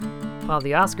While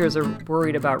the Oscars are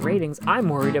worried about ratings, I'm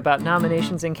worried about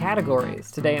nominations and categories.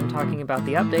 Today I'm talking about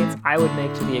the updates I would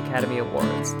make to the Academy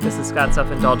Awards. This is Scott's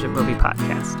Self-Indulgent Movie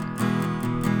Podcast.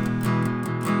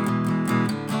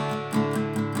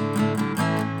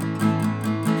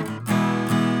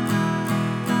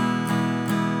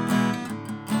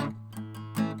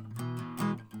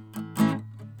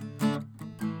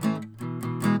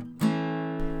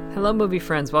 Hello, movie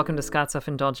friends. Welcome to Scott's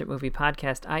Self-Indulgent Movie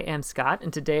Podcast. I am Scott,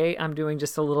 and today I'm doing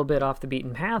just a little bit off the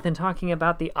beaten path and talking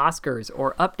about the Oscars,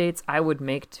 or updates I would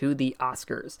make to the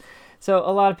Oscars. So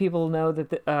a lot of people know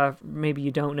that, maybe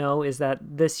you don't know, is that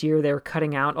this year they're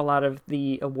cutting out a lot of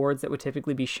the awards that would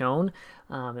typically be shown.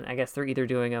 And I guess they're either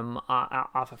doing them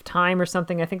off of time or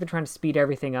something. I think they're trying to speed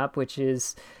everything up, which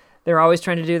is... They're always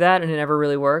trying to do that, and it never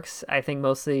really works. I think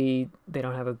mostly they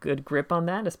don't have a good grip on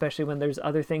that, especially when there's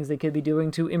other things they could be doing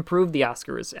to improve the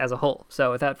Oscars as a whole. So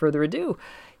without further ado,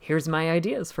 here's my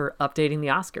ideas for updating the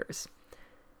Oscars.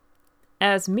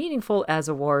 As meaningful as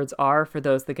awards are for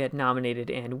those that get nominated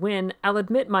and win, I'll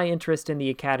admit my interest in the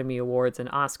Academy Awards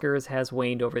and Oscars has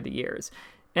waned over the years.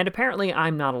 And apparently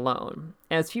I'm not alone.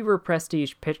 As fewer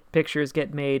prestige pictures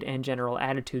get made and general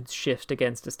attitudes shift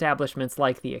against establishments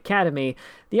like the Academy,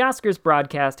 the Oscars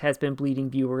broadcast has been bleeding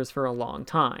viewers for a long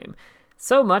time.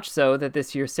 So much so that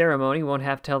this year's ceremony won't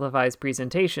have televised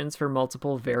presentations for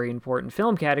multiple very important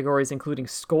film categories, including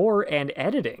score and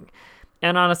editing.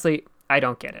 And honestly, I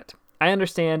don't get it. I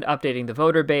understand updating the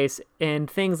voter base and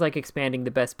things like expanding the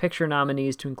Best Picture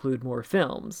nominees to include more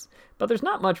films, but there's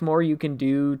not much more you can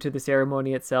do to the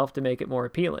ceremony itself to make it more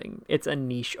appealing. It's a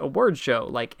niche award show,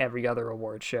 like every other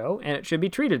award show, and it should be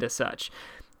treated as such.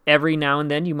 Every now and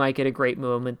then you might get a great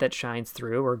moment that shines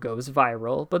through or goes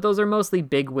viral, but those are mostly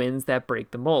big wins that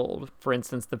break the mold. For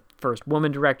instance, the first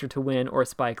woman director to win, or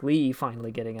Spike Lee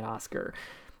finally getting an Oscar.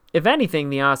 If anything,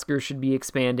 the Oscars should be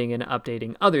expanding and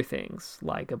updating other things,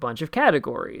 like a bunch of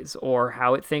categories, or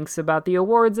how it thinks about the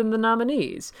awards and the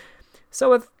nominees.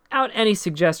 So without any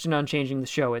suggestion on changing the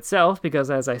show itself,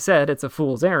 because as I said, it's a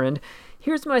fool's errand,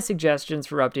 here's my suggestions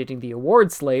for updating the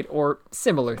award slate, or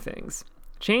similar things.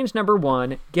 Change number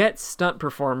 1, get stunt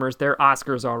performers their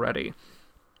Oscars already.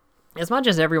 As much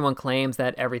as everyone claims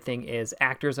that everything is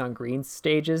actors on green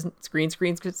screen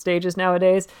stages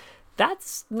nowadays,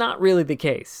 that's not really the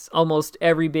case. Almost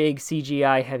every big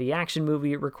CGI heavy action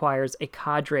movie requires a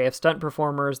cadre of stunt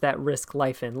performers that risk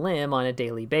life and limb on a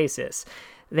daily basis.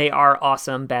 They are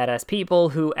awesome, badass people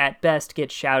who at best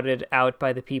get shouted out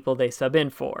by the people they sub in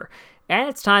for. And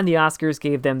it's time the Oscars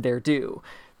gave them their due.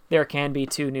 There can be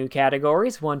 2 new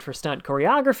categories, one for stunt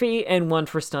choreography and one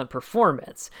for stunt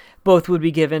performance. Both would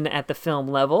be given at the film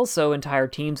level, so entire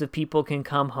teams of people can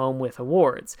come home with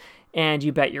awards. And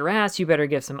you bet your ass you better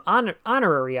give some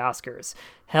honorary Oscars.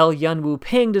 Hell, Yun Woo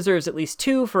Ping deserves at least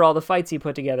 2 for all the fights he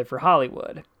put together for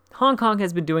Hollywood. Hong Kong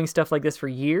has been doing stuff like this for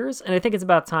years, and I think it's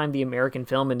about time the American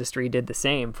film industry did the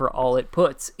same for all it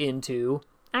puts into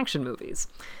action movies.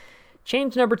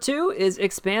 Change number 2 is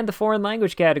expand the foreign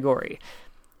language category.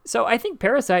 So I think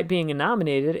Parasite being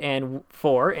nominated and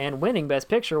winning Best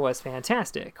Picture was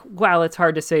fantastic. While it's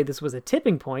hard to say this was a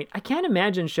tipping point, I can't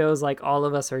imagine shows like All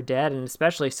of Us Are Dead and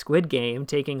especially Squid Game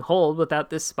taking hold without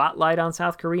this spotlight on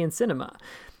South Korean cinema.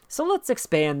 So let's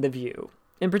expand the view.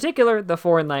 In particular, the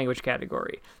foreign language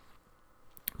category.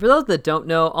 For those that don't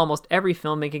know, almost every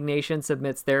filmmaking nation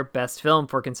submits their best film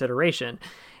for consideration.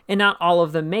 And not all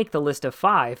of them make the list of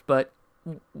 5, but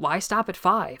why stop at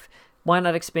 5? Why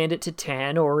not expand it to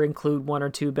 10 or include 1 or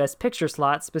 2 Best Picture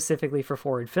slots specifically for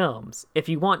foreign films? If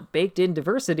you want baked-in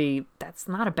diversity, that's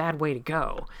not a bad way to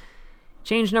go.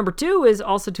 Change number 2 is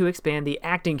also to expand the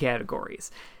acting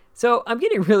categories. So I'm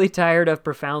getting really tired of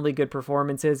profoundly good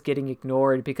performances getting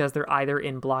ignored because they're either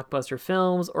in blockbuster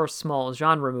films or small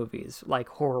genre movies, like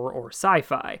horror or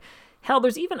sci-fi. Hell,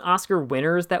 there's even Oscar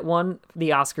winners that won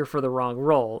the Oscar for the wrong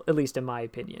role, at least in my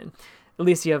opinion.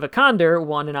 Alicia Vikander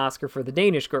won an Oscar for The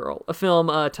Danish Girl, a film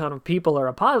a ton of people are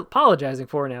apologizing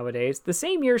for nowadays, the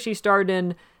same year she starred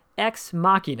in Ex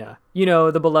Machina,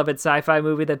 the beloved sci-fi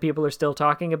movie that people are still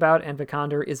talking about and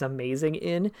Vikander is amazing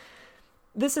in.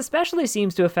 This especially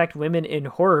seems to affect women in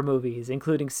horror movies,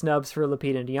 including snubs for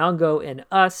Lupita Nyong'o in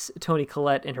Us, Toni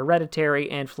Collette in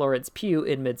Hereditary, and Florence Pugh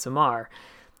in Midsommar.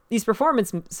 These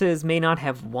performances may not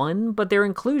have won, but their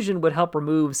inclusion would help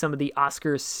remove some of the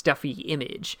Oscars' stuffy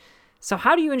image. So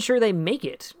how do you ensure they make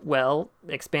it? Well,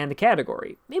 expand the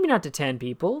category. Maybe not to 10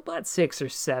 people, but 6 or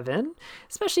 7,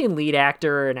 especially in lead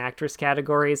actor and actress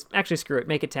categories. Actually, screw it,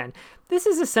 make it 10. This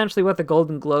is essentially what the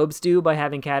Golden Globes do by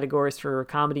having categories for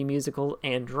comedy, musical,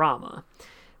 and drama.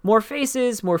 More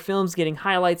faces, more films getting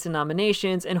highlights and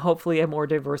nominations, and hopefully a more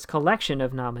diverse collection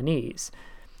of nominees.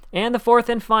 And the fourth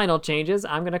and final changes,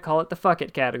 I'm going to call it the fuck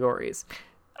it categories.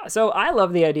 So I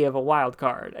love the idea of a wild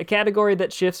card, a category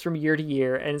that shifts from year to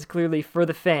year and is clearly for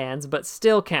the fans, but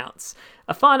still counts.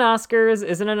 A fun Oscars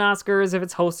isn't an Oscars if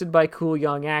it's hosted by cool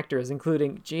young actors,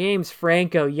 including James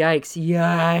Franco.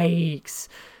 Yikes.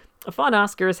 A fun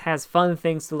Oscars has fun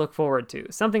things to look forward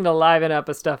to, something to liven up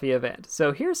a stuffy event.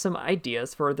 So here's some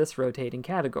ideas for this rotating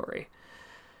category.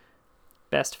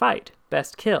 Best fight,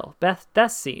 best kill,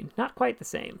 best scene, not quite the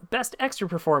same, best extra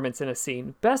performance in a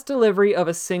scene, best delivery of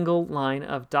a single line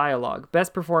of dialogue,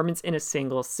 best performance in a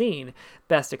single scene,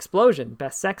 best explosion,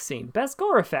 best sex scene, best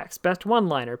gore effects, best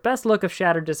one-liner, best look of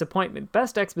shattered disappointment,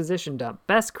 best exposition dump,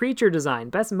 best creature design,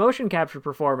 best motion capture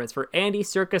performance for Andy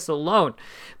Serkis alone,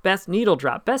 best needle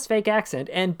drop, best fake accent,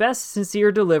 and best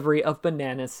sincere delivery of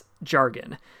bananas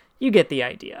jargon. You get the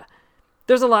idea.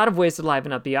 There's a lot of ways to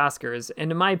liven up the Oscars,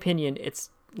 and in my opinion,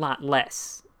 it's a lot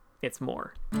less. It's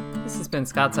more. This has been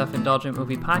Scott's Self-Indulgent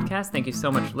Movie Podcast. Thank you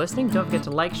so much for listening. Don't forget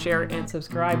to like, share, and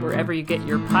subscribe wherever you get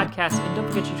your podcasts. And don't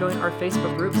forget to join our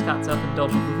Facebook group, Scott's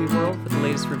Self-Indulgent Movie World, for the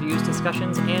latest reviews,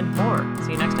 discussions, and more.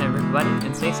 See you next time, everybody,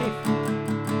 and stay safe.